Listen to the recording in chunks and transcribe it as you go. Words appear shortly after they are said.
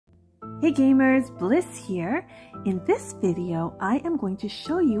Hey gamers, Bliss here. In this video, I am going to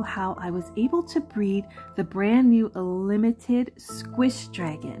show you how I was able to breed the brand new limited Squish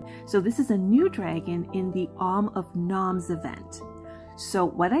Dragon. So this is a new dragon in the Om of Noms Event. So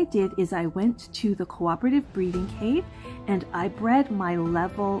what I did is I went to the cooperative breeding cave and I bred my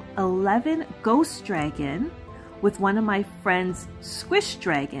level 11 ghost dragon with one of my friend's Squish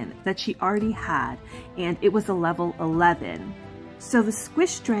Dragon that she already had, and it was a level 11. So the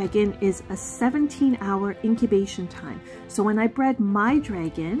Squish Dragon is a 17-hour incubation time. So when I bred my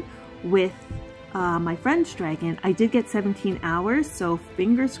dragon with my friend's dragon, I did get 17 hours, so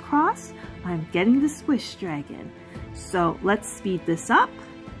fingers crossed, I'm getting the Squish Dragon. So let's speed this up.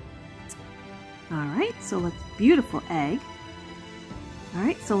 All right, so let's, beautiful egg. All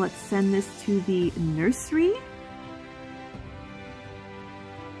right, so let's send this to the nursery.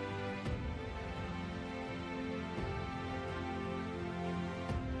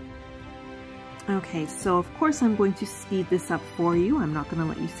 Okay, so of course I'm going to speed this up for you. I'm not going to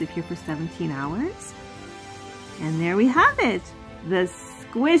let you sit here for 17 hours. And there we have it, the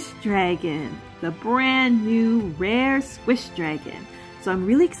Squish Dragon, the brand new rare Squish Dragon. So I'm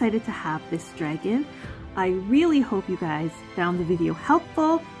really excited to have this dragon. I really hope you guys found the video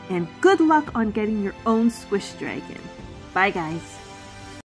helpful, and good luck on getting your own Squish Dragon. Bye guys.